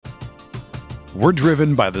We're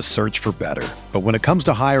driven by the search for better. But when it comes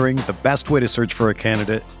to hiring, the best way to search for a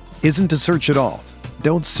candidate isn't to search at all.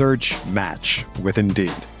 Don't search, match with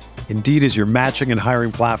Indeed. Indeed is your matching and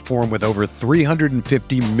hiring platform with over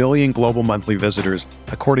 350 million global monthly visitors,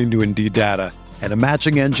 according to Indeed data, and a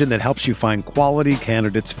matching engine that helps you find quality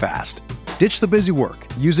candidates fast. Ditch the busy work.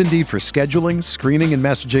 Use Indeed for scheduling, screening, and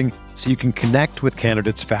messaging so you can connect with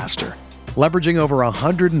candidates faster. Leveraging over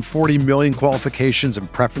 140 million qualifications and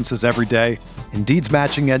preferences every day, Indeed's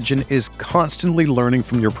matching engine is constantly learning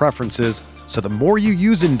from your preferences, so the more you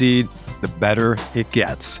use Indeed, the better it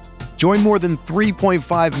gets. Join more than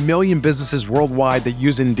 3.5 million businesses worldwide that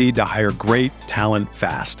use Indeed to hire great talent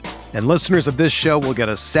fast. And listeners of this show will get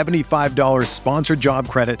a $75 sponsored job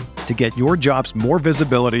credit to get your jobs more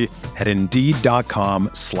visibility at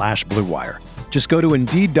Indeed.com/Blue Wire. Just go to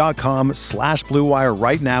Indeed.com/Blue Wire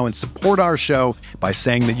right now and support our show by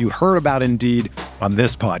saying that you heard about Indeed on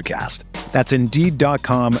this podcast. That's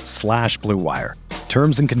Indeed.com/Blue Wire.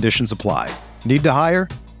 Terms and conditions apply. Need to hire?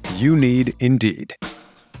 You need Indeed.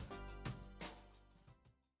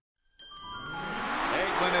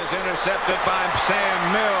 Aikman is intercepted by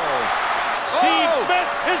Sam Mills. Steve Smith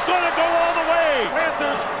is going to go all the way.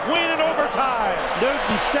 Panthers win in overtime.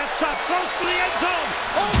 Newton steps up, close for the end zone.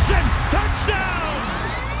 Olsen, touchdown!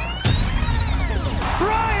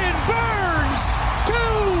 Brian Burns to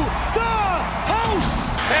the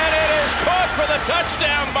house. And it is caught for the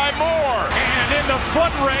touchdown by Moore. And in the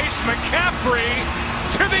foot race, McCaffrey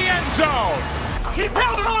to the end zone. Keep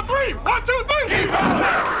pounding on three. 1, 2, 3. Keep pounding.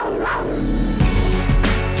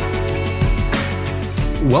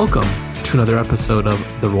 Welcome to another episode of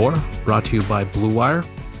The Roar, brought to you by Blue Wire.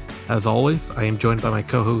 As always, I am joined by my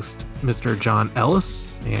co-host, Mr. John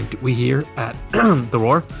Ellis, and we here at The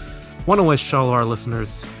Roar want to wish all of our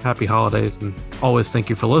listeners happy holidays and always thank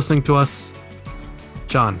you for listening to us.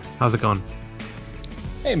 John, how's it going?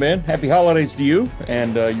 Hey, man. Happy holidays to you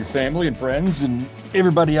and your family and friends and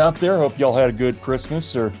everybody out there. Hope y'all had a good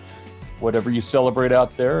Christmas or whatever you celebrate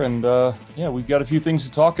out there. And yeah, we've got a few things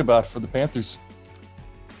to talk about for the Panthers.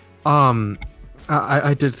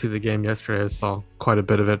 I did see the game yesterday. I saw quite a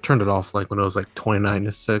bit of it. Turned it off like when it was like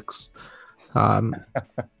 29-6.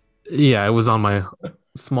 Yeah, it was on my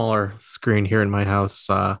smaller screen here in my house.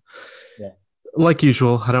 Yeah. Like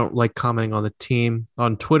usual, I don't like commenting on the team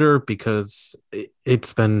on Twitter because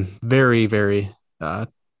it's been very, very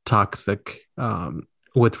toxic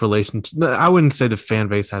with relation to, I wouldn't say the fan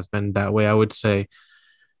base has been that way. I would say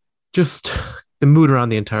just the mood around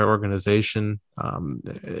the entire organization.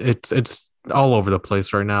 It's all over the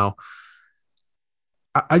place right now.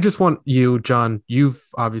 I just want you, John, you've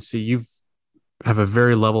have a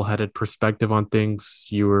very level-headed perspective on things.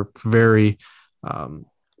 You were very,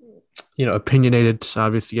 opinionated,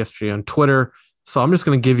 obviously, yesterday on Twitter. So I'm just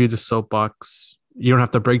going to give you the soapbox. You don't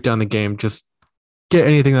have to break down the game. Just get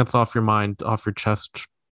anything that's off your mind, off your chest,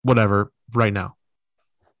 whatever, right now.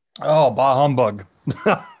 Oh, bah humbug.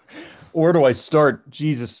 Where do I start?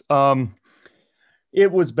 Jesus.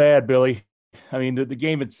 It was bad, Billy. I mean, the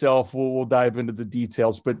game itself, we'll dive into the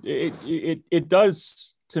details, but it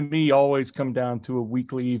does, to me, always come down to a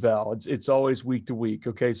weekly eval. It's always week to week.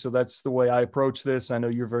 Okay, so that's the way I approach this. I know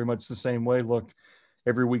you're very much the same way. Look,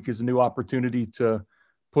 every week is a new opportunity to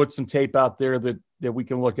put some tape out there that we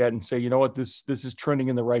can look at and say, you know what, this is trending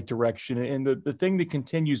in the right direction. And the thing that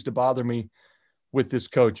continues to bother me with this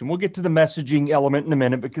coach, and we'll get to the messaging element in a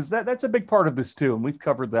minute because that's a big part of this too, and we've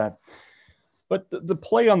covered that. But the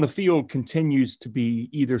play on the field continues to be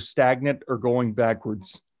either stagnant or going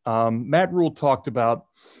backwards. Matt Rhule talked about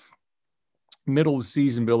middle of the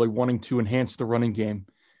season, Billy, wanting to enhance the running game,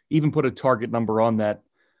 even put a target number on that.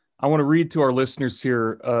 I want to read to our listeners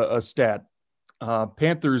here a stat.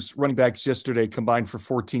 Panthers running backs yesterday combined for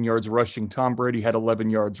 14 yards rushing. Tom Brady had 11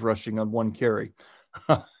 yards rushing on one carry.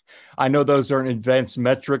 I know those aren't advanced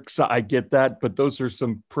metrics. I get that, but those are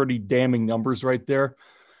some pretty damning numbers right there.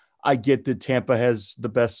 I get that Tampa has the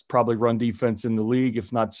best probably run defense in the league,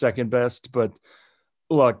 if not second best. But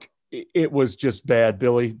look, it was just bad,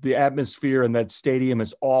 Billy. The atmosphere in that stadium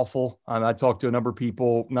is awful. I talked to a number of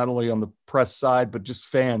people, not only on the press side, but just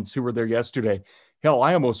fans who were there yesterday. Hell,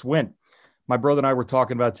 I almost went. My brother and I were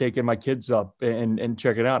talking about taking my kids up and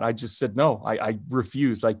check it out. I just said, no, I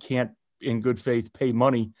refuse. I can't, in good faith, pay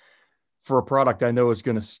money for a product I know is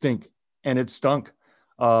going to stink. And it stunk.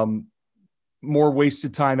 More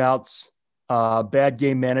wasted timeouts, bad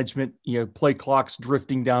game management, play clocks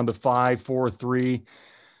drifting down to 5, 4, 3.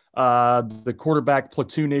 The quarterback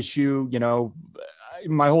platoon issue,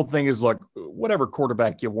 my whole thing is, look, whatever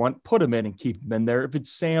quarterback you want, put him in and keep him in there. If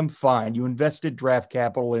it's Sam, fine. You invested draft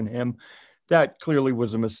capital in him. That clearly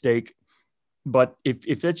was a mistake. But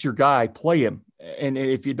if that's your guy, play him. And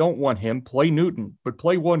if you don't want him, play Newton, but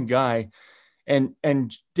play one guy and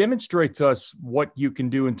demonstrate to us what you can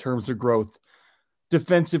do in terms of growth.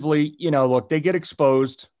 Defensively, look, they get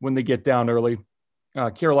exposed when they get down early.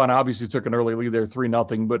 Carolina obviously took an early lead there,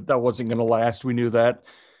 3-0, but that wasn't going to last. We knew that.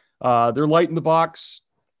 They're light in the box.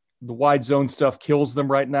 The wide zone stuff kills them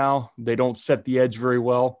right now. They don't set the edge very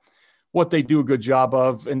well. What they do a good job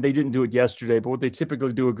of, and they didn't do it yesterday, but what they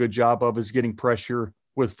typically do a good job of is getting pressure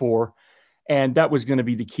with 4. And that was going to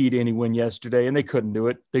be the key to any win yesterday. And they couldn't do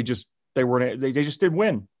it. They just didn't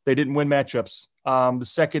win. They didn't win matchups. The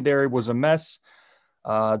secondary was a mess.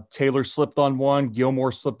 Taylor slipped on one.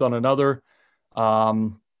 Gilmore slipped on another.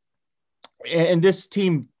 And this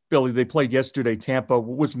team, Billy, they played yesterday, Tampa,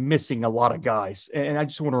 was missing a lot of guys. And I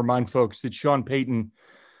just want to remind folks that Sean Payton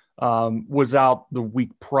was out the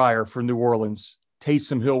week prior for New Orleans.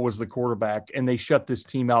 Taysom Hill was the quarterback, and they shut this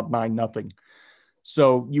team out 9-0.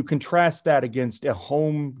 So you contrast that against a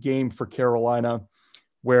home game for Carolina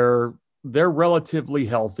where they're relatively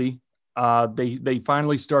healthy. They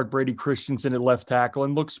finally start Brady Christensen at left tackle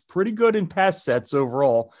and looks pretty good in pass sets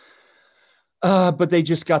overall. But they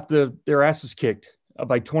just got their asses kicked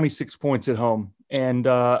by 26 points at home. And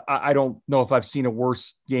I don't know if I've seen a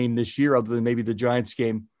worse game this year other than maybe the Giants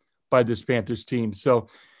game by this Panthers team. So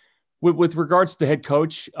with regards to the head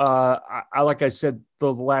coach, like I said,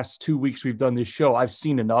 the last 2 weeks we've done this show, I've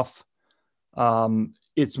seen enough.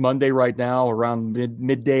 It's Monday right now around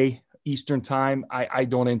midday Eastern time. I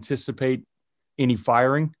don't anticipate any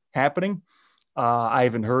firing happening. I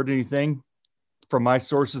haven't heard anything from my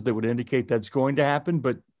sources that would indicate that's going to happen,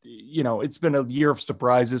 but it's been a year of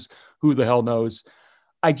surprises. Who the hell knows?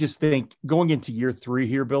 I just think going into year 3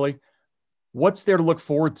 here, Billy, what's there to look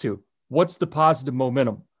forward to? What's the positive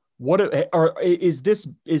momentum? Is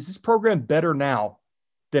this program better now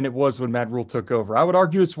than it was when Matt Rhule took over? I would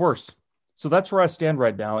argue it's worse. So that's where I stand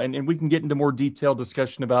right now. And we can get into more detailed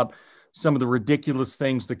discussion about some of the ridiculous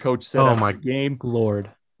things the coach said after the game.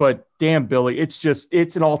 Lord. But damn, Billy,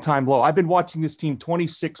 it's an all-time low. I've been watching this team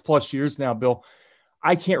 26 plus years now, Bill.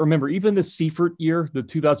 I can't remember. Even the Seifert year, the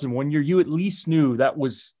 2001 year, you at least knew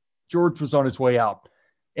George was on his way out.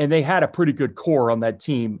 And they had a pretty good core on that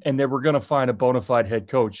team, and they were going to find a bona fide head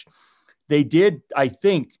coach. They did, I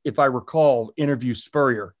think, if I recall, interview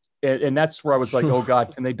Spurrier. And that's where I was like, oh,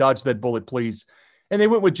 God, can they dodge that bullet, please? And they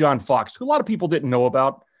went with John Fox, who a lot of people didn't know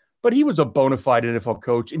about, but he was a bona fide NFL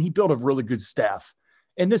coach, and he built a really good staff.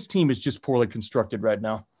 And this team is just poorly constructed right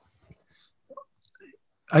now.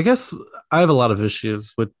 I guess I have a lot of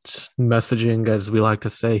issues with messaging, as we like to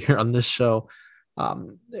say here on this show.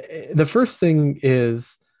 The first thing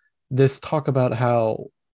is this talk about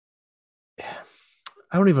how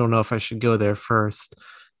I don't even know if I should go there first.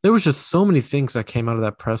 There was just so many things that came out of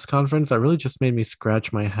that press conference that really just made me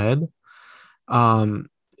scratch my head. Okay,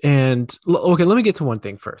 let me get to one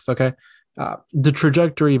thing first. Okay. The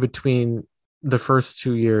trajectory between the first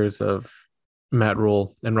 2 years of Matt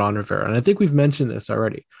Rhule and Ron Rivera. And I think we've mentioned this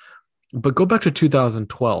already, but go back to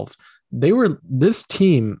 2012. This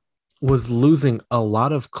team was losing a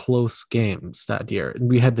lot of close games that year.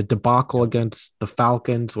 We had the debacle against the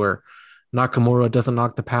Falcons where Nakamura doesn't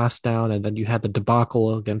knock the pass down. And then you had the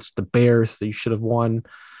debacle against the Bears that you should have won.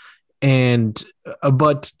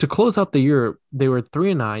 But to close out the year, they were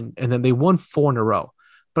 3-9 and then they won 4 in a row.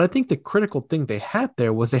 But I think the critical thing they had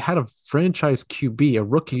there was they had a franchise QB, a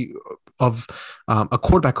rookie of a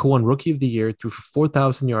quarterback who won Rookie of the Year, threw for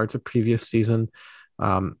 4,000 yards the previous season.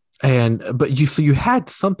 So you had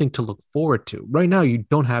something to look forward to. Right now, you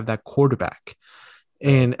don't have that quarterback.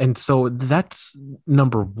 And so that's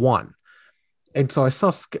number one. And so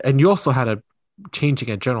and you also had a changing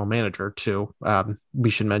a general manager too. We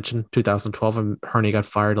should mention 2012 and Herney got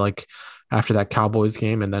fired after that Cowboys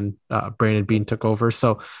game, and then Brandon Beane took over.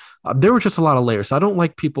 So there were just a lot of layers. So I don't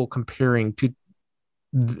like people comparing to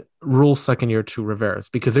Rhule's second year to Rivera's,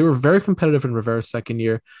 because they were very competitive in Rivera's second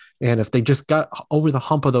year. And if they just got over the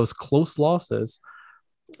hump of those close losses,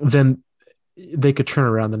 then they could turn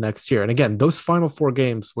around the next year. And again, those final 4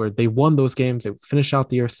 games where they won ththose games, they finished out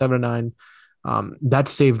the year 7-9. That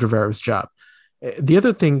saved Rivera's job. The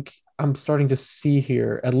other thing I'm starting to see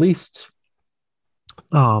here, at least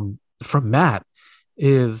from Matt,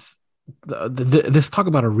 is this talk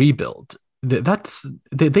about a rebuild.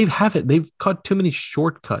 They've cut too many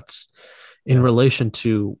shortcuts in relation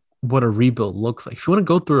to what a rebuild looks like. If you want to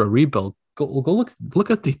go through a rebuild, go look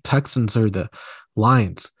at the Texans or the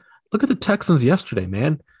Lions. Look at the Texans yesterday,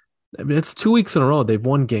 man. I mean, it's 2 weeks in a row they've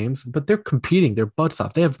won games, but they're competing their butts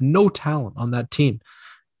off. They have no talent on that team,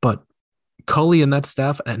 but Cully and that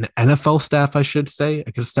staff, an NFL staff, I should say,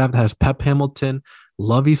 a staff that has Pep Hamilton,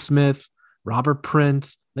 Lovie Smith, Robert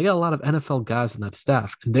Prince. They got a lot of NFL guys in that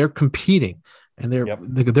staff, and they're competing. And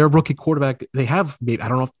their rookie quarterback, they have, maybe, I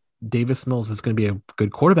don't know if Davis Mills is going to be a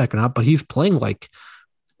good quarterback or not, but he's playing like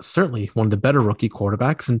certainly one of the better rookie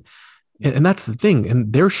quarterbacks. And that's the thing.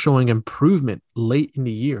 And they're showing improvement late in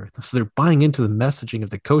the year. So they're buying into the messaging of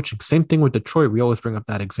the coaching. Same thing with Detroit. We always bring up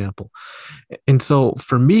that example. And so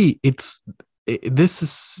for me,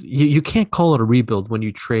 you can't call it a rebuild when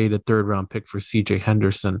you trade a 3rd round pick for CJ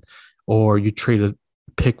Henderson, or you trade a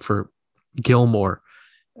pick for Gilmore,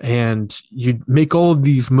 and you make all of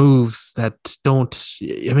these moves that don't,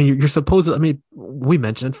 I mean, you're supposed to, I mean, we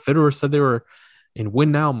mentioned Fitterer said they were in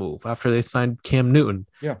win now move after they signed Cam Newton,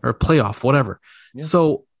 or playoff, whatever. Yeah.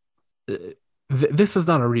 So this is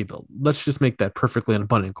not a rebuild. Let's just make that perfectly and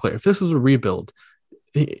abundant clear. If this was a rebuild,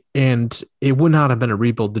 and it would not have been a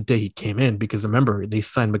rebuild the day he came in, because remember, they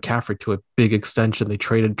signed McCaffrey to a big extension. They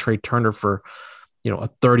traded Trey Turner for, a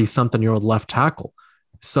 30-something-year-old left tackle.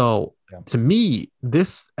 So to me,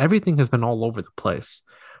 everything has been all over the place.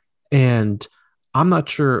 And I'm not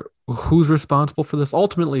sure who's responsible for this.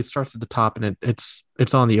 Ultimately, it starts at the top, and it's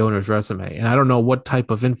on the owner's resume. And I don't know what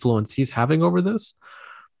type of influence he's having over this.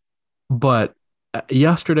 But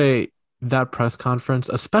yesterday, that press conference,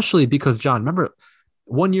 especially because, John, remember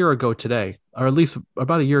 1 year ago today, or at least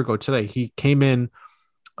about a year ago today, he came in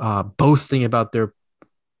boasting about their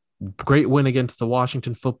great win against the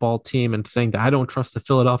Washington football team and saying that I don't trust the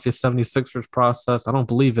Philadelphia 76ers process. I don't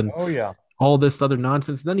believe in all this other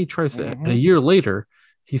nonsense. And then he tries to, and a year later,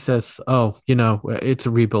 he says, it's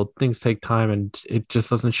a rebuild. Things take time, and it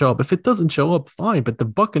just doesn't show up. If it doesn't show up, fine. But the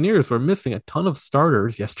Buccaneers were missing a ton of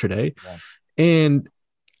starters yesterday, and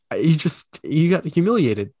you got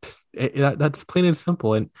humiliated. That's plain and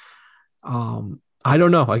simple. And I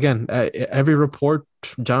don't know. Again, every report,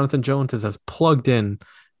 Jonathan Jones is as plugged in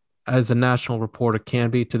as a national reporter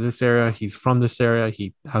can be to this area. He's from this area.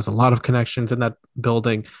 He has a lot of connections in that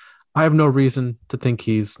building. I have no reason to think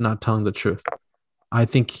he's not telling the truth. I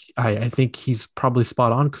think he's probably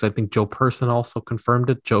spot on, because I think Joe Person also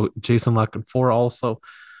confirmed it. Jason La Canfora also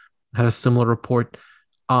had a similar report.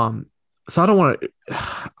 So I don't want to.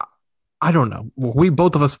 I don't know.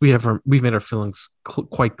 We've made our feelings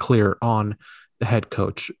quite clear on the head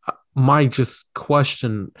coach. My just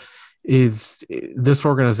question is, this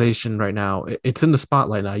organization right now, it's in the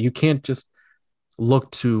spotlight now. You can't just look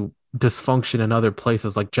to dysfunction in other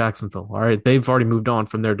places like Jacksonville. All right, they've already moved on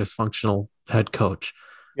from their dysfunctional head coach.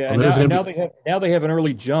 Yeah, now they have an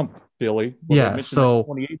early jump, Billy. So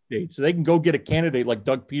 28th date, so they can go get a candidate like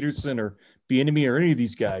Doug Peterson or Bieniemy or any of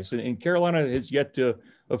these guys. And Carolina has yet to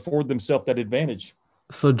afford themselves that advantage.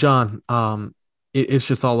 So John, it's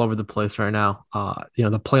just all over the place right now.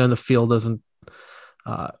 The play on the field doesn't.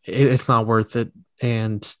 It's not worth it.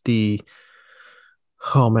 And the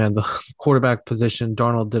quarterback position,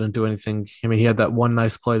 Darnold didn't do anything. I mean, he had that one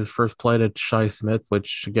nice play, the first play to Shi Smith,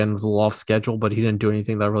 which again was a little off schedule, but he didn't do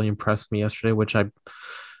anything that really impressed me yesterday, which I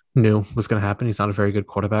knew was going to happen. He's not a very good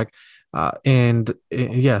quarterback.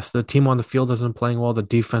 Yes, the team on the field isn't playing well. The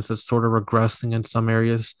defense is sort of regressing in some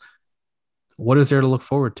areas. What is there to look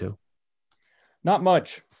forward to? Not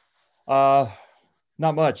much. Not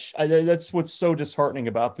much. That's what's so disheartening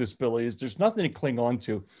about this, Billy, is there's nothing to cling on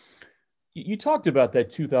to. You talked about that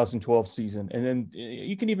 2012 season, and then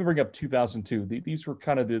you can even bring up 2002. These were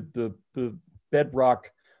kind of the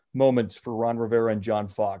bedrock moments for Ron Rivera and John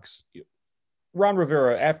Fox. Ron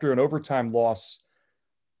Rivera, after an overtime loss,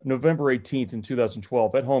 November 18th in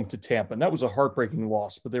 2012 at home to Tampa, and that was a heartbreaking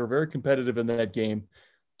loss, but they were very competitive in that game.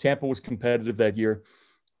 Tampa was competitive that year.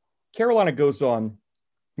 Carolina goes on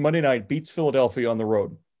Monday night, beats Philadelphia on the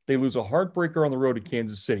road. They lose a heartbreaker on the road to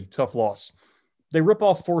Kansas City. Tough loss. They rip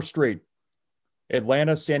off 4 straight.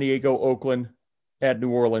 Atlanta, San Diego, Oakland, at New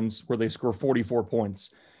Orleans, where they score 44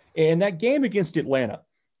 points. And that game against Atlanta,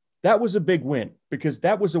 that was a big win, because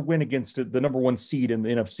that was a win against the number 1 seed in the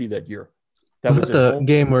NFC that year. Was that the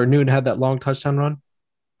game where Newton had that long touchdown run?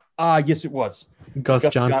 Yes, it was. Gus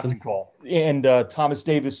Johnson call. And Thomas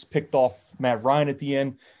Davis picked off Matt Ryan at the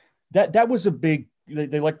end. That was a big,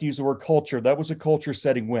 they like to use the word culture. That was a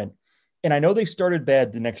culture-setting win. And I know they started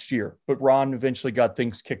bad the next year, but Ron eventually got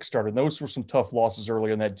things kickstarted. Those were some tough losses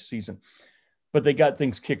early in that season. But they got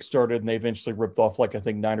things kickstarted, and they eventually ripped off,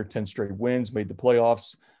 9 or 10 straight wins, made the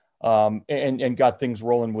playoffs, and got things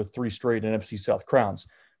rolling with 3 straight NFC South crowns.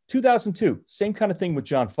 2002, same kind of thing with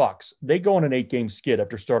John Fox. They go on an 8-game skid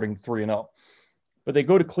after starting 3-0. But they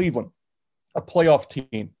go to Cleveland, a playoff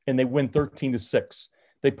team, and they win 13-6.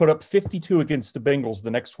 They put up 52 against the Bengals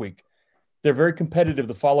the next week. They're very competitive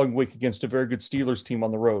the following week against a very good Steelers team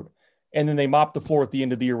on the road. And then they mop the floor at the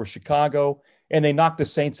end of the year with Chicago, and they knock the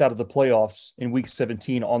Saints out of the playoffs in week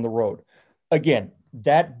 17 on the road. Again,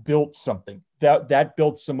 that built something. That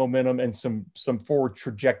built some momentum and some forward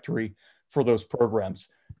trajectory for those programs.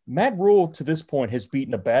 Matt Rhule, to this point, has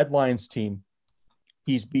beaten a bad Lions team.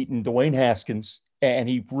 He's beaten Dwayne Haskins, and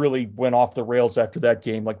he really went off the rails after that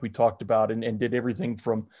game, like we talked about, and did everything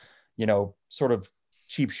from, sort of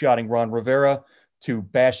cheap shotting Ron Rivera to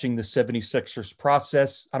bashing the 76ers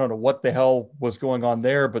process. I don't know what the hell was going on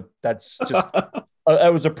there, but that's just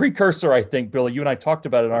it was a precursor, I think, Billy. You and I talked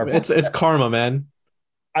about it in our it's karma, man.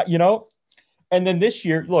 And then this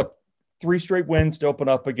year, look, 3 straight wins to open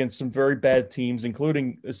up against some very bad teams,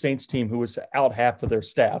 including the Saints team who was out half of their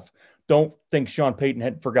staff. Don't think Sean Payton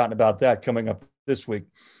had forgotten about that coming up this week.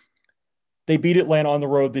 They beat Atlanta on the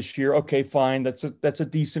road this year. Okay, fine. That's a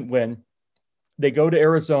decent win. They go to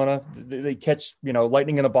Arizona. They catch,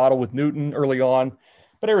 lightning in a bottle with Newton early on,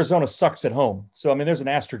 but Arizona sucks at home. So, there's an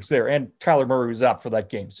asterisk there. And Kyler Murray was out for that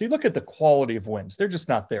game. So you look at the quality of wins. They're just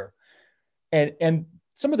not there. And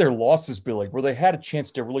some of their losses, Billy, where they had a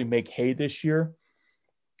chance to really make hay this year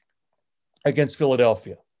against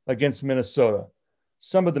Philadelphia, against Minnesota,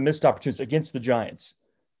 some of the missed opportunities against the Giants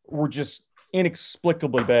were just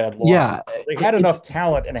inexplicably bad losses. Yeah. They had enough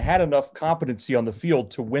talent and had enough competency on the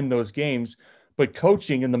field to win those games, but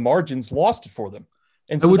coaching and the margins lost it for them.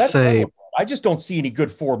 And so I would say I just don't see any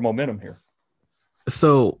good forward momentum here.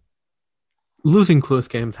 So losing close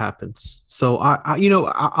games happens. So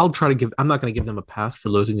I'll try to give. I'm not going to give them a pass for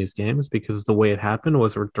losing these games because the way it happened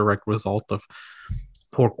was a direct result of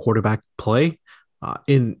poor quarterback play.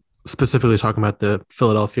 In specifically talking about the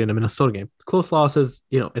Philadelphia and the Minnesota game, close losses.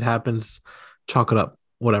 It happens. Chalk it up,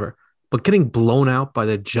 whatever. But getting blown out by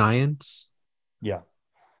the Giants,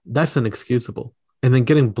 that's inexcusable. And then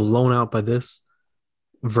getting blown out by this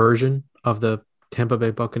version of the Tampa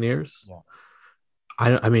Bay Buccaneers,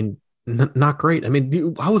 not great.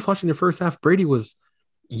 I was watching the first half. Brady was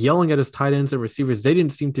yelling at his tight ends and receivers. They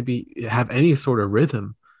didn't seem to have any sort of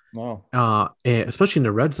rhythm. No. Especially in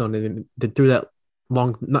the red zone. They threw that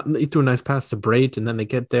he threw a nice pass to Brady, and then they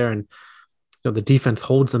get there, and the defense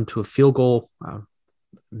holds them to a field goal.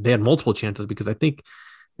 They had multiple chances because I think,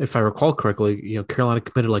 if I recall correctly, Carolina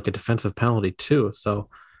committed like a defensive penalty too. So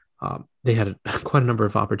they had quite a number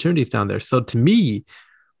of opportunities down there. So to me,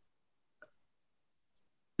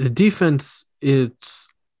 the defense it's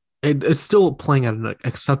still playing at an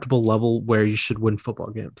acceptable level where you should win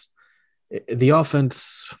football games. The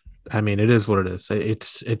offense, it is what it is.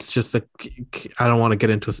 It's just I don't want to get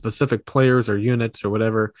into specific players or units or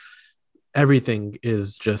whatever. Everything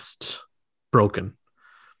is just broken.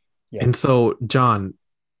 Yeah. And so, John,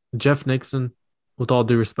 Jeff Nixon, with all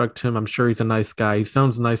due respect to him, I'm sure he's a nice guy. He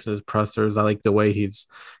sounds nice in his pressers. I like the way he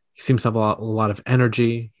seems to have a lot of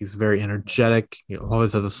energy. He's very energetic. He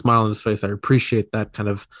always has a smile on his face. I appreciate that kind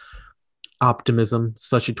of optimism,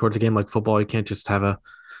 especially towards a game like football. You can't just have a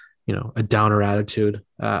downer attitude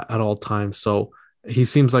at all times. So he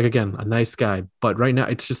seems like, again, a nice guy. But right now,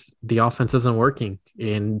 it's just the offense isn't working.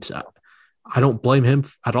 And I don't blame him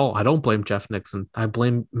at all. I don't blame Jeff Nixon. I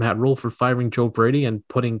blame Matt Rhule for firing Joe Brady and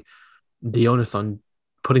putting the onus on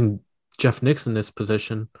putting Jeff Nixon in this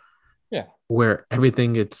position. Yeah. Where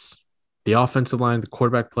everything, it's the offensive line, the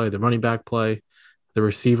quarterback play, the running back play, the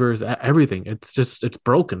receivers, everything. It's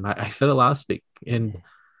broken. I said it last week. And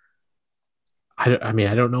I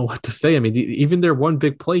don't know what to say. Even their one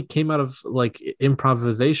big play came out of like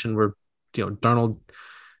improvisation where, Darnold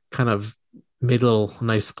kind of made a little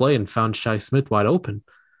nice play and found Shi Smith wide open.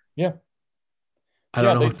 Yeah. I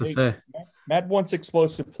don't know what to say. Matt wants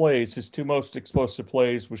explosive plays. His 2 most explosive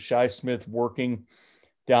plays was Shi Smith working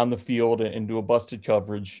down the field into a busted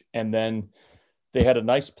coverage. And then they had a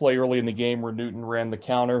nice play early in the game where Newton ran the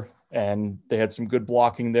counter and they had some good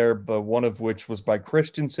blocking there, but one of which was by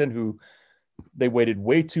Christensen, who they waited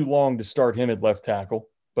way too long to start him at left tackle,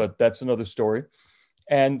 but that's another story.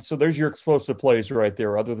 And so there's your explosive plays right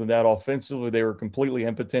there. Other than that, offensively, they were completely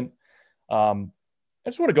impotent. I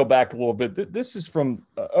just want to go back a little bit. This is from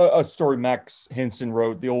a story Max Henson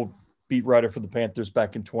wrote, the old beat writer for the Panthers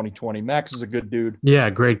back in 2020. Max is a good dude. Yeah,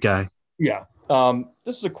 great guy. Yeah.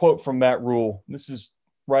 This is a quote from Matt Rhule. This is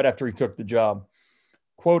right after he took the job.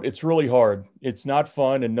 Quote, "It's really hard. It's not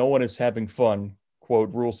fun, and no one is having fun," quote,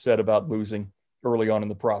 Rhule said about losing early on in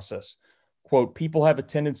the process. Quote, "People have a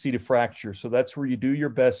tendency to fracture, so that's where you do your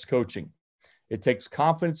best coaching. It takes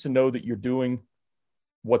confidence to know that you're doing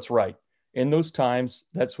what's right. In those times,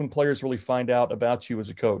 that's when players really find out about you as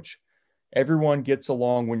a coach. Everyone gets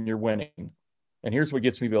along when you're winning." And here's what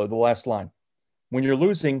gets me, Billy, the last line. When you're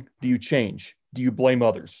losing, do you change? Do you blame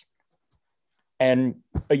others? And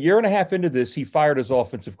a year and a half into this, he fired his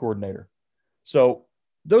offensive coordinator. So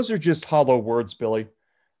those are just hollow words, Billy.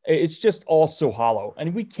 It's just all so hollow.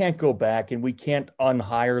 And we can't go back and we can't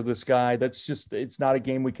unhire this guy. It's not a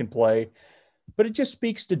game we can play. But it just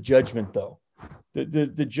speaks to judgment, though.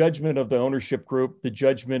 The judgment of the ownership group, the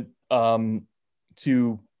judgment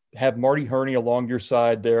to have Marty Herney along your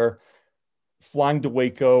side there, flying to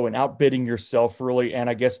Waco and outbidding yourself, really, and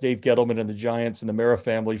I guess Dave Gettleman and the Giants and the Mara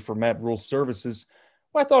family for Matt Rhule's services.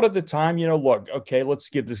 Well, I thought at the time, look, okay, let's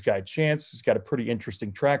give this guy a chance. He's got a pretty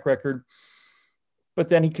interesting track record. But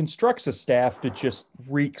then he constructs a staff that just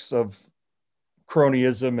reeks of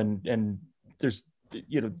cronyism and there's,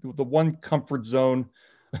 the one comfort zone.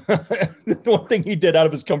 The one thing he did out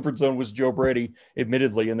of his comfort zone was Joe Brady,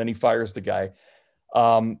 admittedly, and then he fires the guy.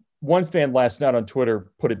 One fan last night on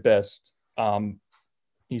Twitter put it best.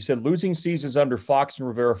 He said, losing seasons under Fox and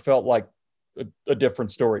Rivera felt like a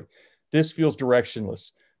different story. This feels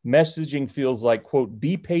directionless. Messaging feels like, quote,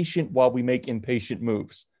 be patient while we make impatient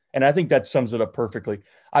moves. And I think that sums it up perfectly.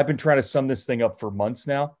 I've been trying to sum this thing up for months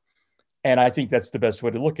now. And I think that's the best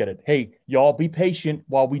way to look at it. Hey, y'all be patient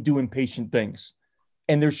while we do impatient things.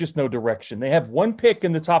 And there's just no direction. They have one pick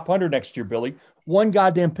in the top 100 next year, Billy. One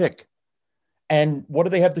goddamn pick. And what do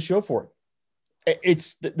they have to show for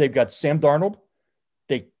it? They've got Sam Darnold.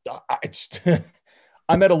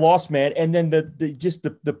 I'm at a loss, man. And then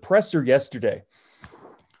the presser yesterday.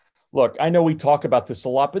 Look, I know we talk about this a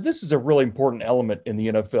lot, but this is a really important element in the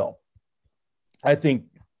NFL. I think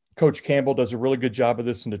Coach Campbell does a really good job of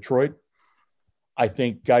this in Detroit. I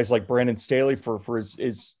think guys like Brandon Staley, for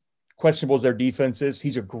his questionable as their defense is,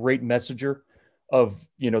 he's a great messenger of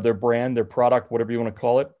their brand, their product, whatever you want to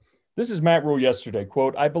call it. This is Matt Rhule yesterday.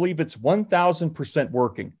 Quote, I believe it's 1,000%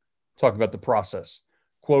 working. Talking about the process.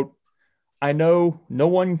 Quote, I know no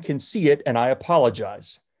one can see it, and I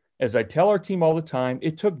apologize. As I tell our team all the time,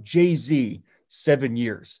 it took Jay-Z 7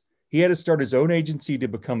 years. He had to start his own agency to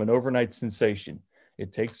become an overnight sensation.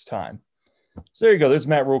 It takes time. So there you go. There's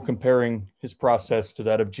Matt Rhule comparing his process to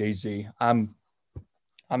that of Jay-Z. I'm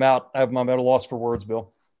out. I'm at a loss for words,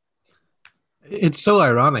 Bill. It's so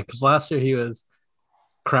ironic because last year he was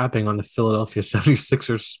crapping on the Philadelphia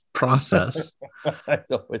 76ers process,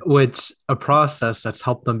 which a process that's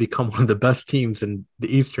helped them become one of the best teams in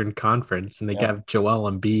the Eastern Conference. And they got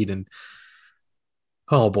Joel Embiid and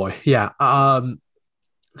oh boy. Yeah. I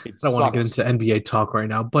don't want to get into NBA talk right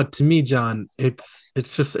now, but to me, John, it's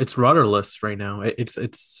rudderless right now.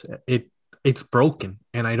 It's broken,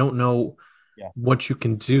 and I don't know what you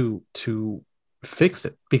can do to fix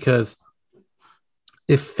it, because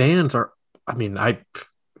if fans are, I mean, I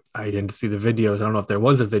didn't see the videos. I don't know if there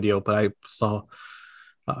was a video, but I saw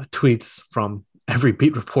tweets from every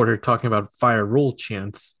beat reporter talking about fire Rule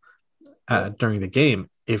chants during the game.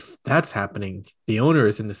 If that's happening, the owner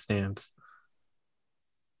is in the stands.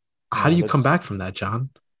 How do you come back from that,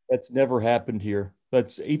 John? That's never happened here.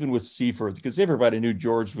 That's even with Seaford, because everybody knew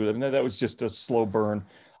George would. I mean, that was just a slow burn.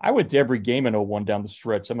 I went to every game in 01 down the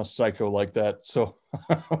stretch. I'm a psycho like that. So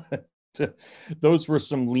those were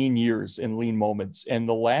some lean years and lean moments. And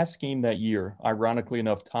the last game that year, ironically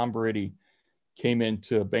enough, Tom Brady came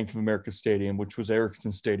into Bank of America Stadium, which was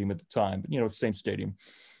Ericsson Stadium at the time, but same stadium.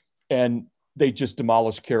 And they just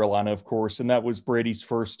demolished Carolina, of course. And that was Brady's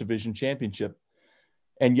first division championship.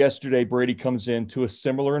 And yesterday, Brady comes into a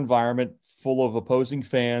similar environment full of opposing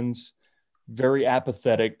fans, very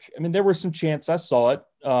apathetic. I mean, there were some chants. I saw it.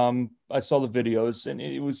 I saw the videos, and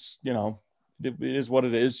it was, it is what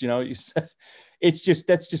it is.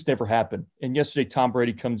 That's just never happened. And yesterday, Tom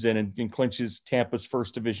Brady comes in and clinches Tampa's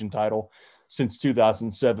first division title since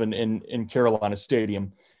 2007 in Carolina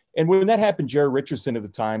Stadium. And when that happened, Jerry Richardson at the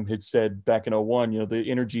time had said back in 01,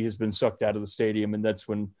 the energy has been sucked out of the stadium, and that's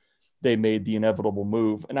when they made the inevitable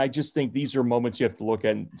move. And I just think these are moments you have to look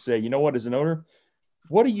at and say, you know what, as an owner,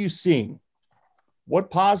 what are you seeing? What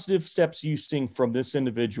positive steps are you seeing from this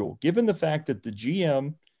individual, given the fact that the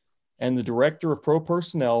GM and the director of pro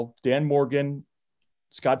personnel, Dan Morgan,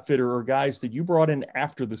 Scott Fitter, are guys that you brought in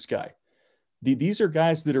after this guy. These are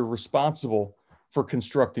guys that are responsible for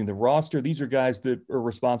constructing the roster. These are guys that are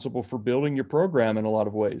responsible for building your program in a lot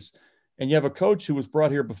of ways. And you have a coach who was brought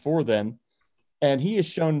here before then, and he has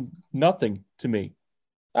shown nothing to me.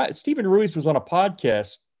 Stephen Ruiz was on a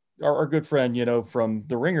podcast, our good friend, from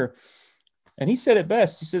The Ringer, and he said it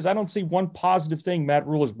best. He says, I don't see one positive thing Matt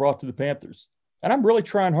Rhule has brought to the Panthers. And I'm really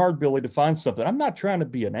trying hard, Billy, to find something. I'm not trying to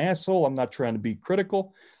be an asshole. I'm not trying to be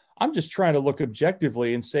critical. I'm just trying to look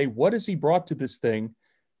objectively and say, what has he brought to this thing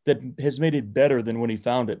that has made it better than when he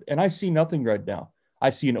found it? And I see nothing right now. I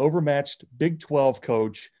see an overmatched Big 12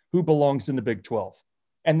 coach who belongs in the Big 12.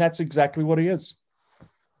 And that's exactly what he is.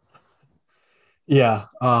 Yeah.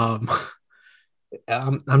 I'm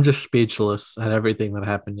just speechless at everything that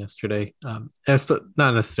happened yesterday. Not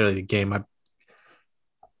necessarily the game.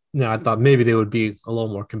 I thought maybe they would be a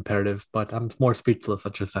little more competitive, but I'm more speechless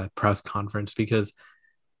at just that press conference because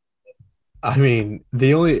I mean,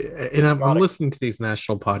 I'm listening to these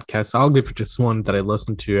national podcasts. I'll give just one that I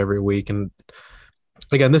listen to every week. And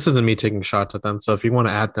again, this isn't me taking shots at them. So if you want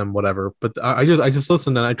to add them, whatever, but I just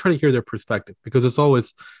listen and I try to hear their perspective because it's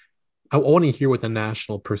always, I want to hear what the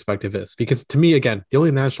national perspective is because to me, again, the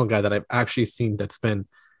only national guy that I've actually seen that's been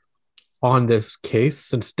on this case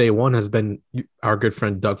since day one has been our good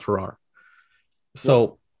friend Doug Farrar.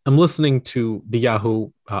 So I'm listening to the Yahoo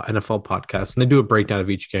NFL podcast, and they do a breakdown of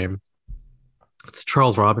each game. It's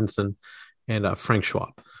Charles Robinson and Frank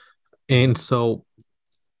Schwab. And so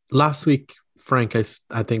last week, Frank, I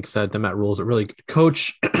think, said that Matt Rhule is a really good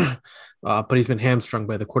coach, but he's been hamstrung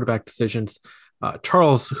by the quarterback decisions.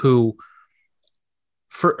 Charles, I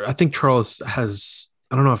think Charles has,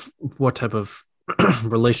 I don't know what type of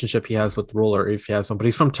relationship he has with Rhule or if he has one, but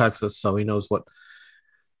he's from Texas, so he knows what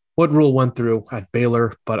Rhule went through at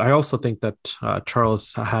Baylor. But I also think that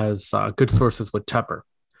Charles has good sources with Tepper.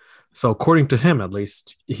 So according to him, at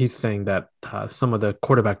least, he's saying that some of the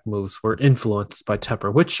quarterback moves were influenced by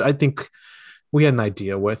Tepper, which I think we had an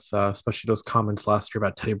idea with, especially those comments last year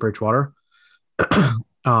about Teddy Bridgewater.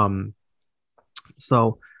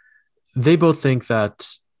 So they both think that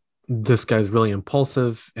this guy's really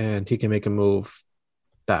impulsive and he can make a move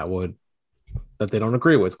that they don't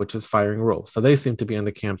agree with, which is firing Rhule. So they seem to be in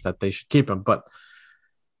the camp that they should keep him. But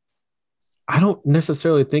I don't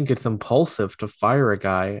necessarily think it's impulsive to fire a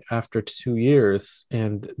guy after 2 years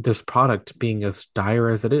and this product being as dire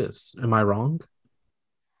as it is. Am I wrong?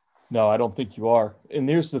 No, I don't think you are. And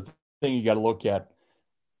there's the thing you got to look at.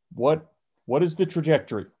 What is the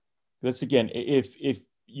trajectory? That's again, if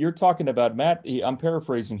you're talking about Matt, I'm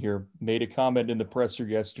paraphrasing here, made a comment in the presser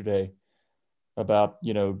yesterday about,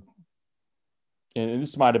 and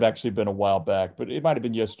this might have actually been a while back, but it might have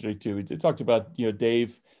been yesterday too. He talked about,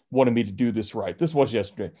 Dave wanted me to do this right. This was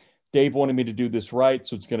yesterday. Dave wanted me to do this right,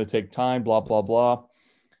 so it's going to take time, blah, blah, blah.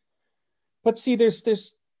 But see, there's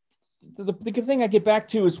the good thing I get back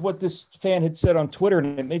to is what this fan had said on Twitter,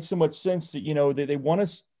 and it made so much sense that, they want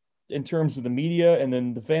us in terms of the media and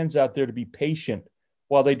then the fans out there to be patient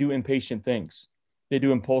while they do impatient things. They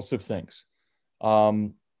do impulsive things.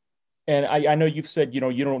 And I know you've said, you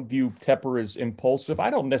don't view Tepper as impulsive. I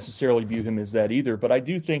don't necessarily view him as that either, but I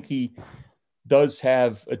do think he does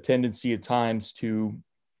have a tendency at times to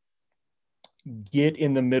get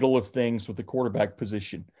in the middle of things with the quarterback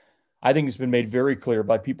position. I think it's been made very clear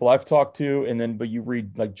by people I've talked to. But you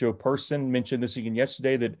read like Joe Person mentioned this again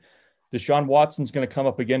yesterday that Deshaun Watson's going to come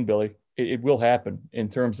up again, Billy. It will happen in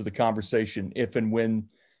terms of the conversation if and when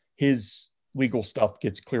his legal stuff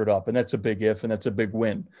gets cleared up. And that's a big if, and that's a big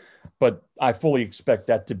win. But I fully expect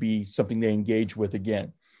that to be something they engage with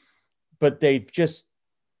again. But they've just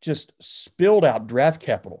spilled out draft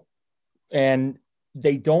capital, and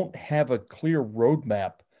they don't have a clear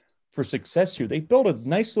roadmap for success here. They built a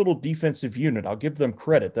nice little defensive unit. I'll give them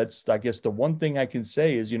credit. That's, I guess, the one thing I can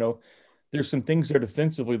say is, there's some things there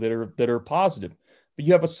defensively that are positive. But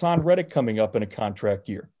you have Hassan Reddick coming up in a contract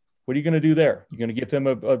year. What are you going to do there? You're going to give him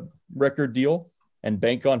a record deal and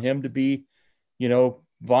bank on him to be,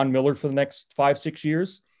 Von Miller for the next 5-6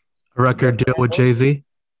 years? A record deal with Jay-Z?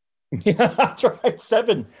 Yeah, that's right.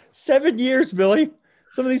 7 years, Billy.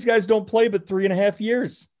 Some of these guys don't play but 3.5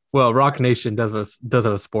 years. Well, Rock Nation does have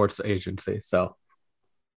a sports agency, so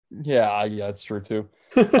yeah, that's true too.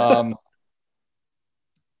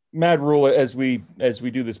 Matt Rhule, as we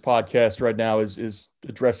do this podcast right now, is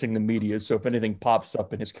addressing the media. So if anything pops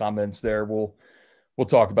up in his comments there, we'll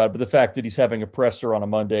talk about it. But the fact that he's having a presser on a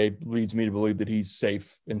Monday leads me to believe that he's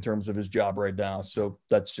safe in terms of his job right now. So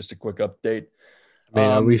that's just a quick update.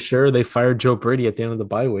 Are we sure they fired Joe Brady at the end of the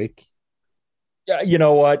bye week? Yeah, you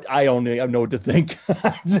know what? I know what to think.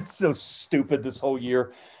 It's so stupid this whole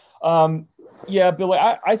year. Yeah, Billy,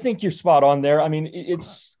 I think you're spot on there. I mean,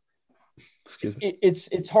 it's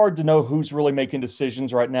hard to know who's really making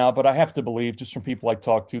decisions right now, but I have to believe, just from people I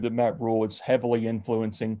talk to, that Matt Rhule is heavily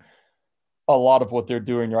influencing a lot of what they're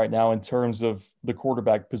doing right now in terms of the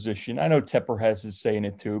quarterback position. I know Tepper has his say in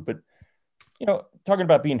it too, but talking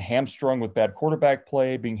about being hamstrung with bad quarterback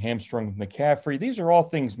play, being hamstrung with McCaffrey, these are all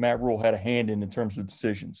things Matt Rhule had a hand in terms of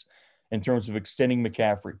decisions, in terms of extending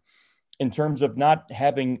McCaffrey, in terms of not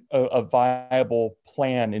having a viable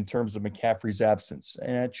plan in terms of McCaffrey's absence.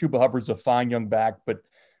 And Chuba Hubbard's a fine young back, but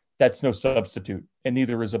that's no substitute, and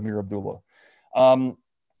neither is Amir Abdullah.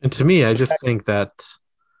 And to me, I just think that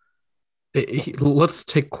let's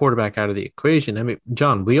take quarterback out of the equation. I mean,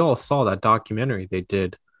 John, we all saw that documentary they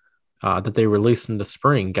did that they released in the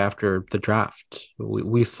spring after the draft.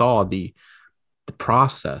 We saw the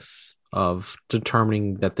process of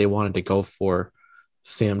determining that they wanted to go for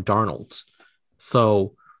Sam Darnold.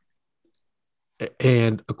 So,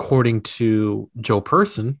 and according to Joe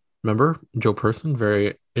Person, remember Joe Person,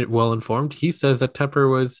 very well informed, he says that Tepper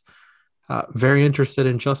was very interested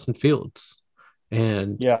in Justin Fields.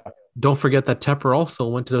 And don't forget that Tepper also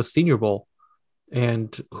went to the Senior Bowl.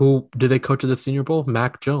 And who did they coach at the Senior Bowl?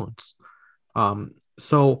 Mac Jones.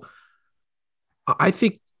 So I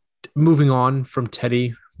think moving on from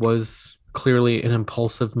Teddy was clearly an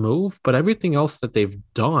impulsive move, but everything else that they've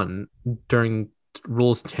done during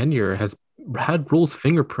Rhule's tenure has had Rhule's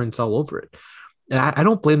fingerprints all over it. And I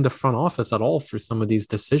don't blame the front office at all for some of these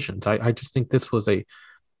decisions. I just think this was a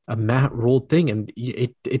Matt Rhule thing, and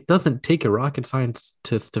it doesn't take a rocket scientist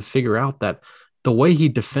to figure out that the way he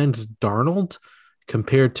defends Darnold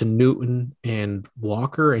compared to Newton and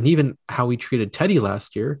Walker, and even how he treated Teddy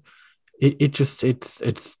last year,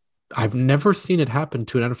 it's I've never seen it happen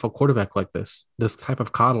to an NFL quarterback like this type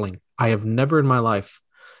of coddling. I have never in my life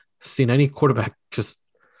seen any quarterback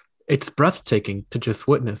it's breathtaking to just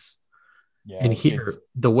witness and hear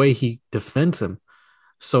the way he defends him.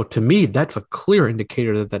 So to me, that's a clear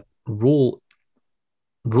indicator that Rhule's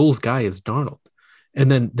guy is Darnold. And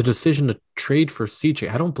then the decision to trade for CJ,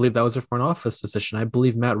 I don't believe that was a front office decision. I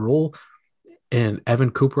believe Matt Rhule and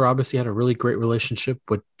Evan Cooper obviously had a really great relationship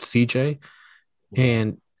with CJ.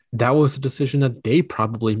 And that was a decision that they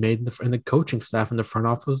probably made in the coaching staff in the front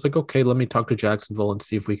office. Was like, okay, let me talk to Jacksonville and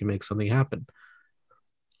see if we can make something happen.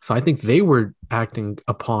 So I think they were acting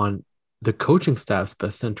upon the coaching staff's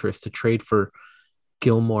best interest to trade for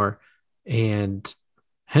Gilmore and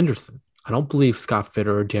Henderson. I don't believe Scott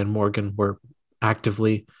Fitter or Dan Morgan were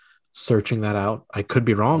actively searching that out. I could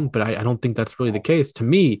be wrong, but I don't think that's really the case. To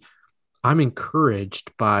me, I'm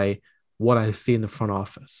encouraged by what I see in the front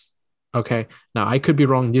office. Okay. Now I could be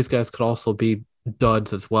wrong. These guys could also be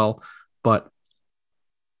duds as well, but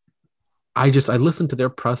I listened to their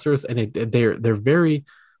pressers and they're very,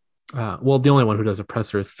 well, the only one who does a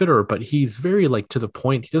presser is Fitter, but he's very to the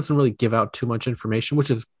point. He doesn't really give out too much information,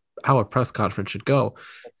 which is how a press conference should go.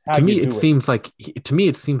 To me, it seems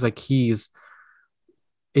like he's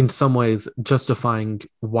in some ways justifying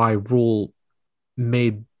why Rhule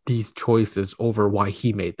made these choices over why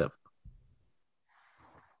he made them.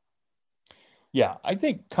 Yeah, I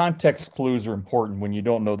think context clues are important when you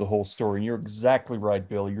don't know the whole story. And you're exactly right,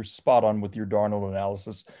 Bill. You're spot on with your Darnold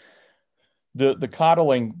analysis. The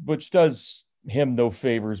coddling, which does him no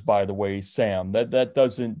favors, by the way, Sam,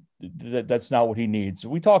 that's not what he needs.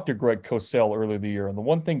 We talked to Greg Cosell earlier the year, and the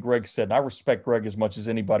one thing Greg said, and I respect Greg as much as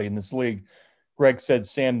anybody in this league, Greg said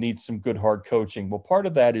Sam needs some good hard coaching. Well, part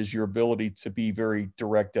of that is your ability to be very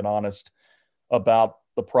direct and honest about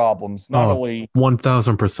the problems, not only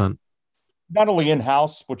 1,000%. Not only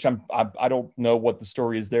in-house, which I don't know what the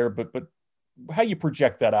story is there, but how you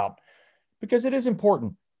project that out, because it is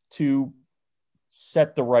important to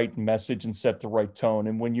set the right message and set the right tone.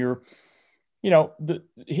 And when you're,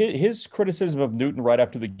 his criticism of Newton right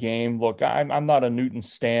after the game, look, I'm not a Newton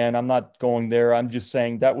stan. I'm not going there. I'm just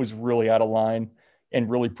saying that was really out of line and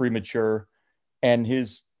really premature. And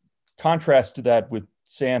his contrast to that with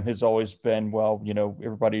Sam has always been, well,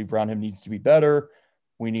 everybody around him needs to be better.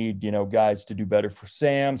 We need, guys to do better for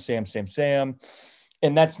Sam.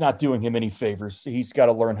 And that's not doing him any favors. He's got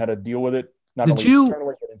to learn how to deal with it, not only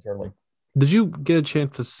externally, but internally. Did you get a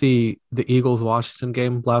chance to see the Eagles-Washington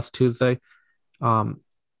game last Tuesday?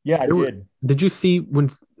 Yeah, I did. Did you see when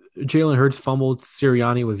Jalen Hurts fumbled,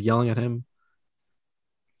 Sirianni was yelling at him?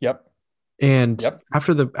 Yep. And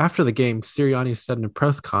after the game, Sirianni said in a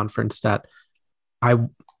press conference that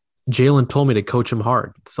Jalen told me to coach him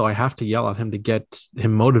hard, so I have to yell at him to get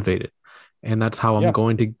him motivated. And that's how I'm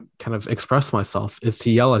going to kind of express myself, is to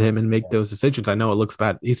yell at him and make those decisions. I know it looks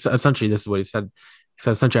bad. Essentially, this is what he said. He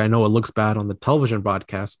said, essentially, I know it looks bad on the television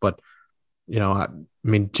broadcast, but,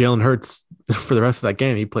 Jalen Hurts, for the rest of that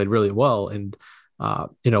game, he played really well. And,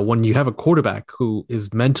 when you have a quarterback who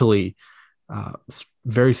is mentally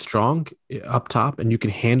very strong up top and you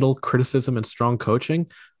can handle criticism and strong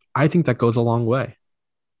coaching, I think that goes a long way.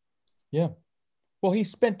 Yeah. Well, he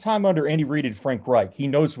spent time under Andy Reid and Frank Reich. He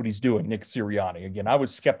knows what he's doing, Nick Sirianni. Again, I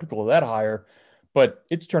was skeptical of that hire, but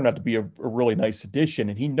it's turned out to be a really nice addition,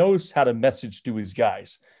 and he knows how to message to his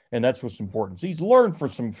guys, and that's what's important. So he's learned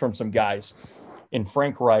from some guys in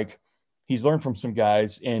Frank Reich. He's learned from some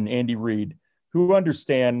guys in Andy Reid who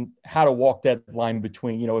understand how to walk that line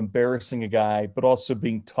between, embarrassing a guy, but also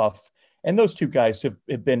being tough. And those two guys have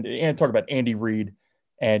been, and talk about Andy Reid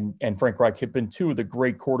and Frank Reich, have been two of the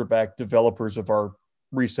great quarterback developers of our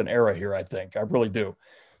recent era here, I think. I really do.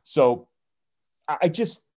 So I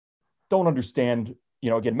just don't understand.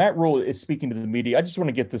 Again, Matt Rhule is speaking to the media. I just want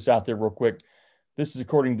to get this out there real quick. This is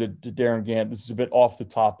according to Darren Gant. This is a bit off the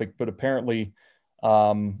topic, but apparently,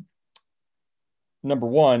 number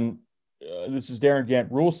one, this is Darren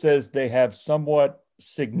Gant. Rhule says they have somewhat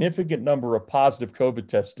significant number of positive COVID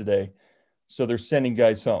tests today, so they're sending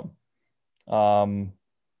guys home.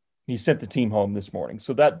 He sent the team home this morning,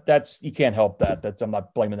 so that's you can't help that. I'm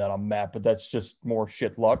not blaming that on Matt, but that's just more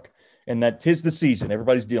shit luck, and that 'tis the season.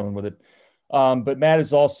 Everybody's dealing with it. But Matt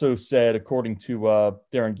has also said, according to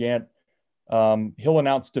Darren Gant, he'll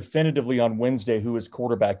announce definitively on Wednesday who his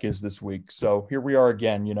quarterback is this week. So here we are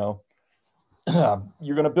again, You're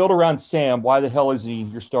going to build around Sam. Why the hell isn't he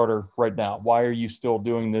your starter right now? Why are you still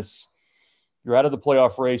doing this? You're out of the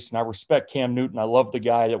playoff race, and I respect Cam Newton. I love the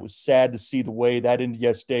guy. That was sad to see the way that ended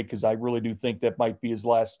yesterday because I really do think that might be his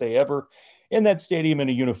last day ever in that stadium in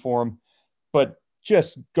a uniform. But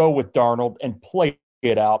just go with Darnold and play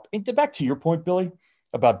it out. And back to your point, Billy,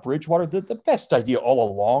 about Bridgewater, the best idea all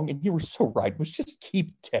along, and you were so right, was just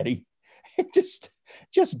keep Teddy. just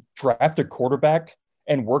draft a quarterback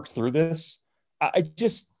and work through this.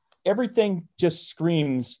 Everything just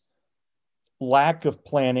screams lack of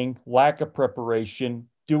planning, lack of preparation,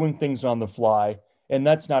 doing things on the fly. And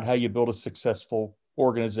that's not how you build a successful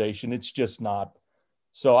organization. It's just not.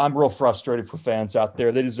 So I'm real frustrated for fans out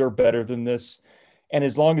there. They deserve better than this. And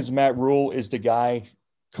as long as Matt Rhule is the guy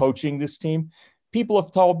coaching this team, people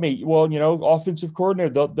have told me, well, offensive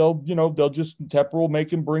coordinator, they'll just Tepper will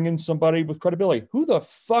make him bring in somebody with credibility. Who the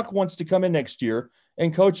fuck wants to come in next year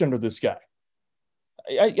and coach under this guy?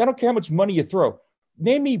 I don't care how much money you throw.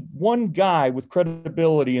 Name me one guy with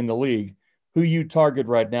credibility in the league who you target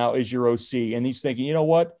right now as your OC, and he's thinking, you know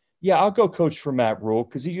what? Yeah, I'll go coach for Matt Rhule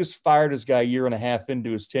because he just fired his guy a year and a half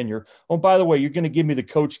into his tenure. Oh, by the way, you're going to give me the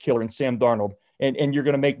coach killer and Sam Darnold, and you're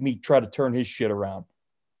going to make me try to turn his shit around.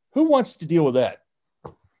 Who wants to deal with that?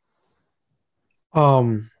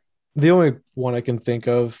 The only one I can think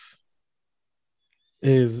of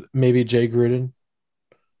is maybe Jay Gruden.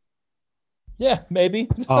 Yeah, maybe.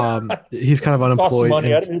 He's kind of unemployed. Cost some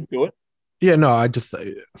money. I didn't do it. Yeah, no,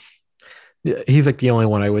 he's like the only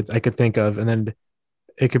one I could think of, and then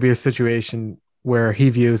it could be a situation where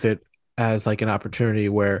he views it as like an opportunity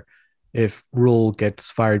where if Rhule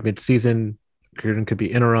gets fired mid-season, Gruden could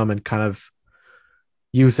be interim and kind of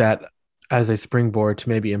use that as a springboard to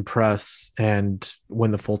maybe impress and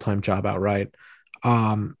win the full-time job outright.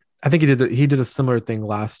 I think he did a similar thing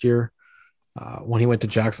last year when he went to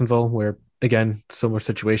Jacksonville, where again, similar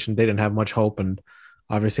situation. They didn't have much hope, and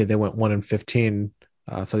obviously they went 1-15,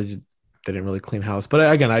 so they didn't really clean house.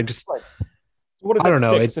 But again, I just what does I don't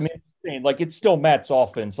know. Fix? It's still Matt's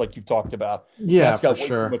offense, like you've talked about. Yeah, Matt's got for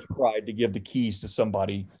sure. Too much pride to give the keys to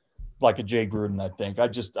somebody like a Jay Gruden. I think.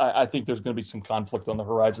 I think there's going to be some conflict on the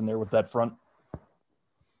horizon there with that front.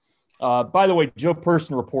 By the way, Joe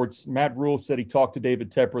Person reports Matt Rhule said he talked to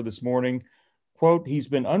David Tepper this morning. Quote, he's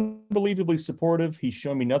been unbelievably supportive. He's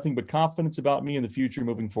shown me nothing but confidence about me in the future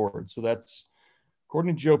moving forward. So that's,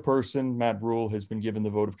 according to Joe Person, Matt Rhule has been given the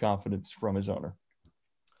vote of confidence from his owner.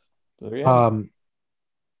 So there you have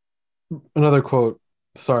it. Another quote.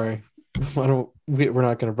 Sorry. We're not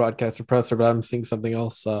going to broadcast the presser, but I'm seeing something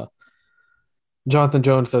else. Jonathan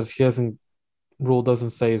Jones says Rhule doesn't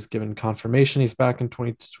say he's given confirmation he's back in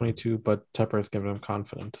 2022, but Tepper has given him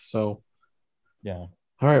confidence. So, yeah.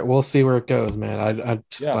 All right, we'll see where it goes, man.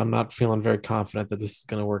 I'm not feeling very confident that this is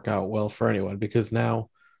going to work out well for anyone because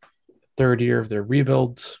now, third year of their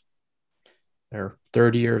rebuild, their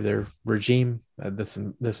third year of their regime. This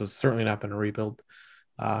has certainly not been a rebuild.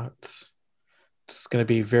 It's going to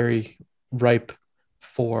be very ripe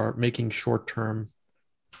for making short-term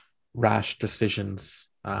rash decisions,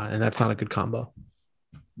 and that's not a good combo.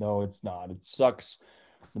 No, it's not. It sucks.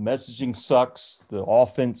 The messaging sucks. The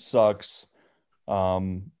offense sucks.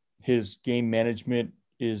 His game management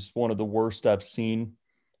is one of the worst I've seen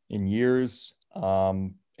in years.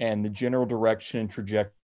 And the general direction and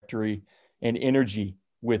trajectory and energy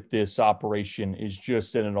with this operation is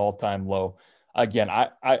just at an all-time low. Again,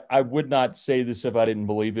 I would not say this if I didn't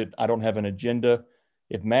believe it. I don't have an agenda.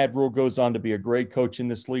 If Matt Rhule goes on to be a great coach in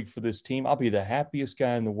this league for this team, I'll be the happiest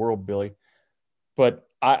guy in the world, Billy. But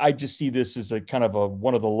I just see this as a kind of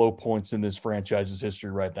one of the low points in this franchise's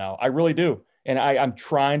history right now. I really do. And I'm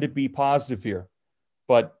trying to be positive here,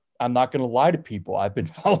 but I'm not going to lie to people. I've been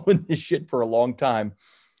following this shit for a long time.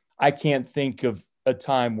 I can't think of a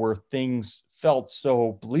time where things felt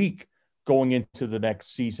so bleak going into the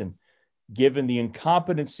next season, given the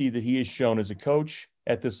incompetency that he has shown as a coach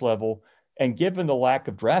at this level, and given the lack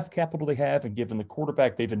of draft capital they have, and given the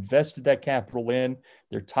quarterback they've invested that capital in,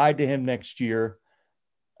 they're tied to him next year.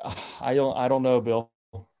 I don't know, Bill.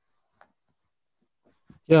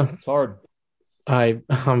 Yeah, It's hard. I'm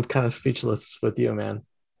kind of speechless with you, man.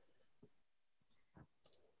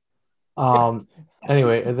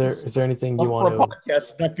 Anyway, is there anything you want for a to? podcast?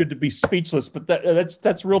 It's not good to be speechless, but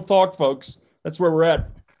that's real talk, folks. That's where we're at.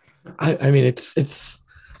 I mean, it's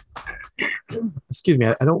excuse me.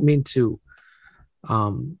 I don't mean to,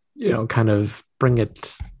 kind of bring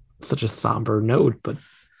it such a somber note, but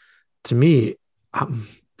to me, I'm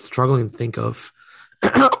struggling to think of.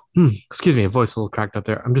 Excuse me, a voice a little cracked up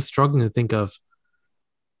there. I'm just struggling to think of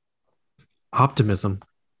optimism.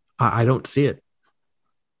 I don't see it.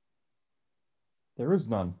 There is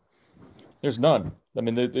none. There's none. I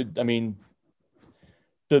mean,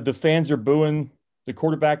 the fans are booing the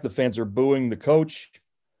quarterback. The fans are booing the coach.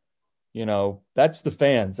 That's the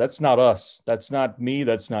fans. That's not us. That's not me.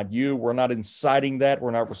 That's not you. We're not inciting that.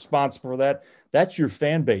 We're not responsible for that. That's your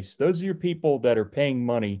fan base. Those are your people that are paying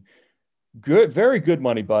money. Good, very good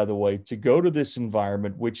money, by the way, to go to this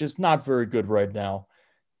environment, which is not very good right now,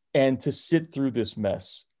 and to sit through this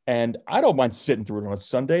mess. And I don't mind sitting through it on a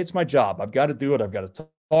Sunday. It's my job. I've got to do it. I've got a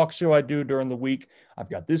talk show I do during the week. I've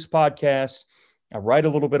got this podcast. I write a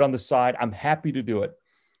little bit on the side. I'm happy to do it.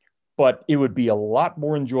 But it would be a lot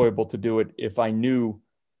more enjoyable to do it if I knew,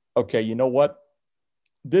 okay, you know what?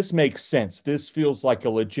 This makes sense. This feels like a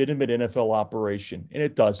legitimate NFL operation, and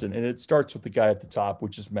it doesn't. And it starts with the guy at the top,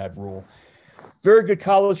 which is Matt Rhule. Very good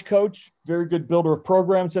college coach, very good builder of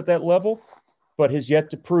programs at that level, but has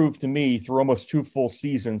yet to prove to me through almost 2 full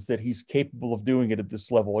seasons that he's capable of doing it at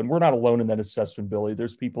this level. And we're not alone in that assessment, Billy.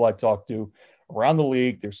 There's people I talk to around the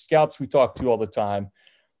league. There's scouts we talk to all the time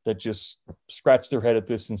that just scratch their head at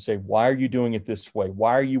this and say, why are you doing it this way?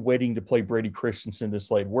 Why are you waiting to play Brady Christensen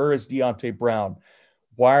this late? Where is Deontay Brown?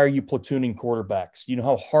 Why are you platooning quarterbacks? You know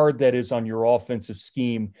how hard that is on your offensive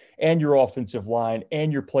scheme and your offensive line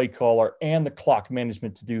and your play caller and the clock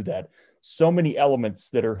management to do that. So many elements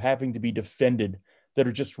that are having to be defended that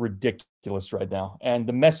are just ridiculous right now. And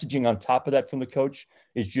the messaging on top of that from the coach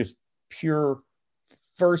is just pure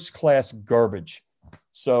first-class garbage.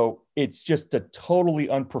 So it's just a totally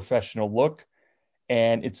unprofessional look,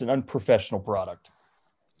 and it's an unprofessional product.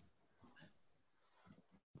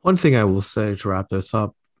 One thing I will say to wrap this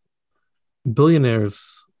up,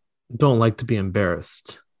 billionaires don't like to be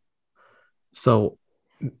embarrassed. So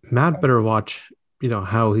Matt better watch,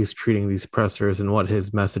 how he's treating these pressers and what his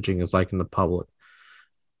messaging is like in the public.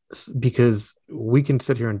 Because we can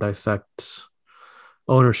sit here and dissect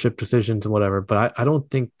ownership decisions and whatever, but I don't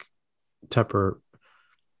think Tepper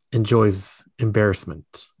enjoys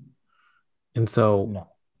embarrassment. And so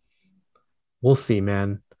we'll see,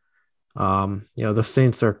 man. The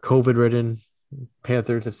Saints are COVID ridden.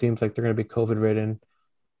 Panthers, it seems like they're going to be COVID ridden.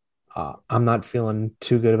 I'm not feeling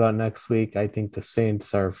too good about next week. I think the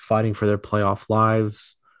Saints are fighting for their playoff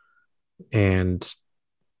lives. And,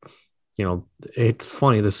 it's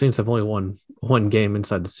funny. The Saints have only won one game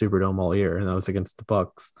inside the Superdome all year, and that was against the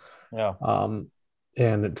Bucs. Yeah.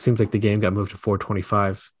 And it seems like the game got moved to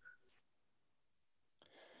 425.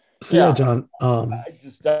 So yeah, John.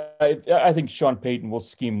 I think Sean Payton will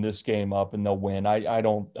scheme this game up and they'll win. I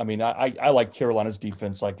like Carolina's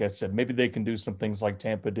defense. Like I said, maybe they can do some things like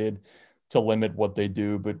Tampa did to limit what they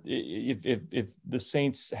do. But if the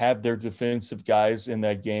Saints have their defensive guys in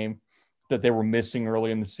that game that they were missing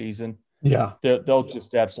early in the season, they'll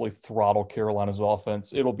just absolutely throttle Carolina's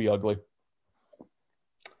offense. It'll be ugly.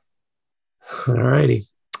 All righty.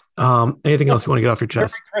 Anything else you want to get off your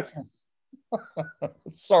chest? Merry Christmas.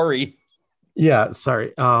 Sorry. Yeah,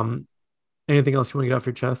 sorry. Anything else you want to get off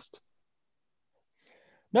your chest?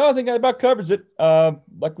 No, I think that about covers it.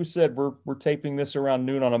 Like we said, we're taping this around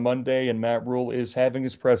noon on a Monday, and Matt Rhule is having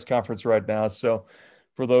his press conference right now. So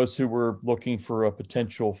for those who were looking for a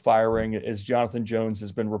potential firing, as Jonathan Jones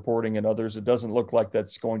has been reporting and others, it doesn't look like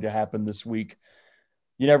that's going to happen this week.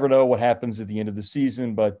 You never know what happens at the end of the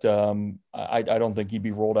season, but I don't think he'd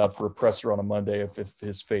be rolled out for a presser on a Monday if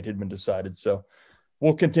his fate had been decided. So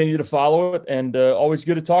we'll continue to follow it, and always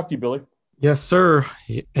good to talk to you, Billy. Yes, sir.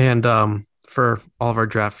 And for all of our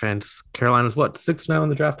draft fans, Carolina's 6 now in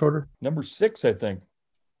the draft order? Number 6, I think.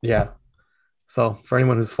 Yeah. So for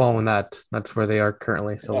anyone who's following that, that's where they are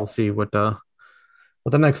currently. So we'll see what the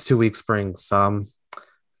next 2 weeks brings.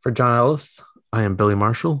 For John Ellis, I am Billy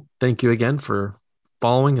Marshall. Thank you again for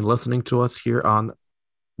following and listening to us here on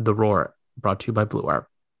The Roar, brought to you by Blue Wire.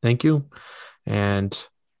 Thank you, and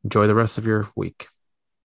enjoy the rest of your week.